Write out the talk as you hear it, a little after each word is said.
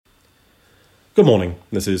Good morning.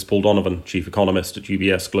 This is Paul Donovan, Chief Economist at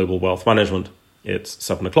UBS Global Wealth Management. It's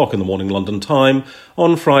 7 o'clock in the morning London time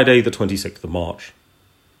on Friday the 26th of March.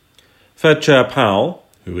 Fed Chair Powell,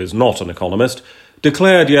 who is not an economist,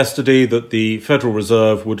 declared yesterday that the Federal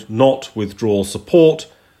Reserve would not withdraw support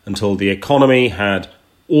until the economy had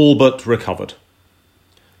all but recovered.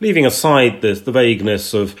 Leaving aside the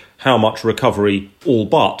vagueness of how much recovery all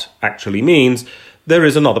but actually means, there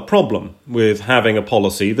is another problem with having a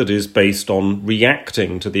policy that is based on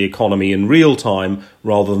reacting to the economy in real time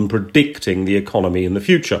rather than predicting the economy in the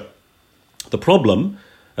future. The problem,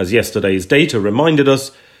 as yesterday's data reminded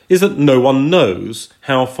us, is that no one knows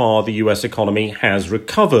how far the US economy has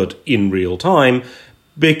recovered in real time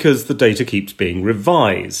because the data keeps being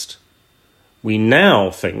revised. We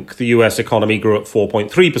now think the US economy grew at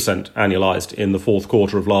 4.3% annualized in the fourth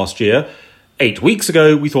quarter of last year. 8 weeks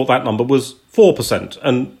ago, we thought that number was 4%,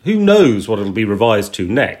 and who knows what it'll be revised to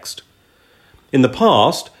next. In the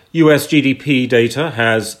past, US GDP data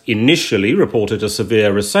has initially reported a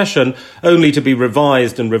severe recession, only to be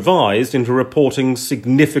revised into reporting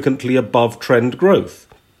significantly above trend growth.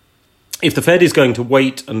 If the Fed is going to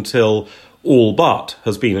wait until all but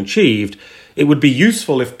has been achieved, it would be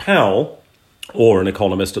useful if Powell, or an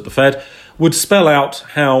economist at the Fed, would spell out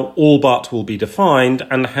how all but will be defined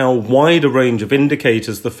and how wide a range of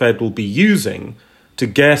indicators the Fed will be using to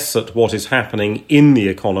guess at what is happening in the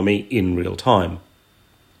economy in real time.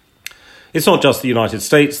 It's not just the United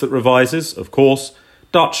States that revises, of course.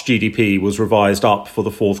 Dutch GDP was revised up for the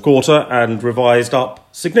fourth quarter and revised up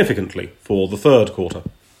significantly for the third quarter.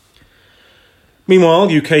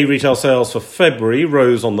 Meanwhile, UK retail sales for February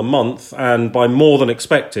rose on the month and by more than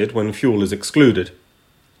expected when fuel is excluded.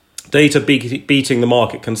 Data beating the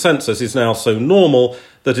market consensus is now so normal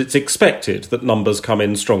that it's expected that numbers come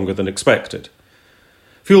in stronger than expected.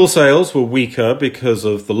 Fuel sales were weaker because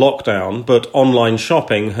of the lockdown, but online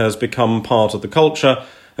shopping has become part of the culture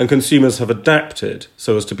and consumers have adapted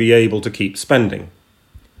so as to be able to keep spending.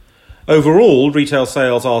 Overall, retail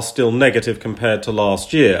sales are still negative compared to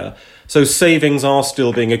last year, so savings are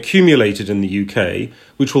still being accumulated in the UK,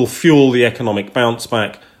 which will fuel the economic bounce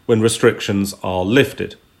back when restrictions are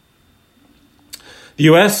lifted. The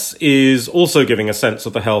US is also giving a sense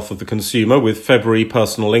of the health of the consumer with February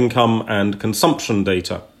personal income and consumption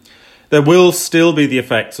data. There will still be the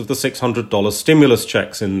effects of the $600 stimulus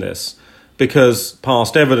checks in this, because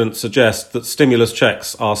past evidence suggests that stimulus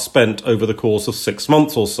checks are spent over the course of 6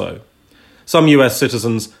 months or so. Some US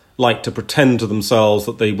citizens like to pretend to themselves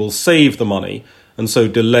that they will save the money and so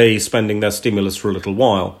delay spending their stimulus for a little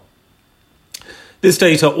while. This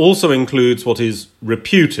data also includes what is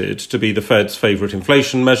reputed to be the Fed's favourite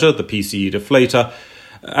inflation measure, the PCE deflator.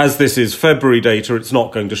 As this is February data, it's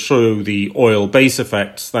not going to show the oil base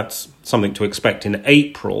effects. That's something to expect in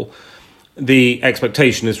April. The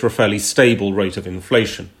expectation is for a fairly stable rate of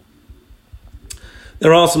inflation.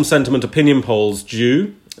 There are some sentiment opinion polls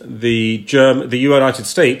due. The United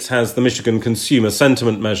States has the Michigan Consumer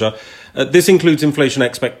Sentiment Measure. This includes inflation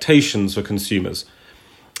expectations for consumers.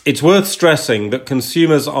 It's worth stressing that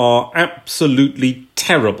consumers are absolutely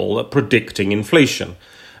terrible at predicting inflation.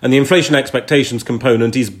 And the inflation expectations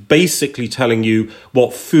component is basically telling you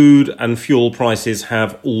what food and fuel prices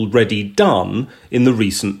have already done in the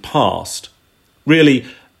recent past. Really,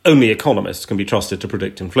 only economists can be trusted to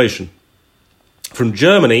predict inflation. From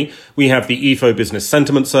Germany, we have the Ifo Business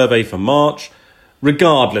Sentiment Survey for March.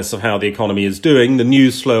 Regardless of how the economy is doing, the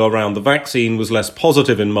news flow around the vaccine was less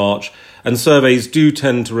positive in March, and surveys do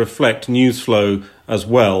tend to reflect news flow as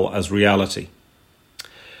well as reality.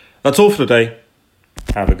 That's all for today.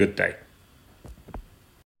 Have a good day.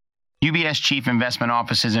 UBS Chief Investment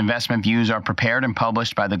Office's investment views are prepared and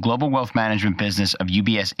published by the global wealth management business of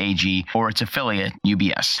UBS AG or its affiliate,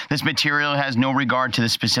 UBS. This material has no regard to the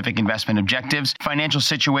specific investment objectives, financial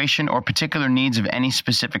situation, or particular needs of any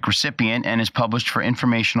specific recipient and is published for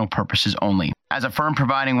informational purposes only. As a firm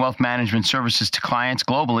providing wealth management services to clients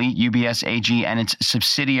globally, UBS AG and its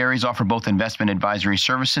subsidiaries offer both investment advisory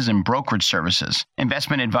services and brokerage services.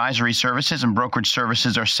 Investment advisory services and brokerage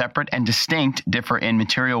services are separate and distinct, differ in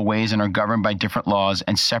material ways, and are governed by different laws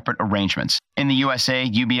and separate arrangements. In the USA,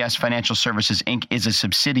 UBS Financial Services Inc. is a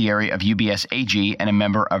subsidiary of UBS AG and a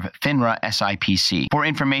member of FINRA SIPC. For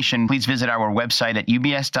information, please visit our website at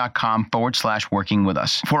ubs.com/working with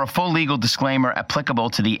us. For a full legal disclaimer applicable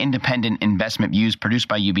to the independent investment views produced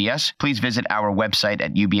by UBS, please visit our website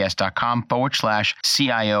at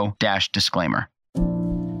ubs.com/CIO-disclaimer.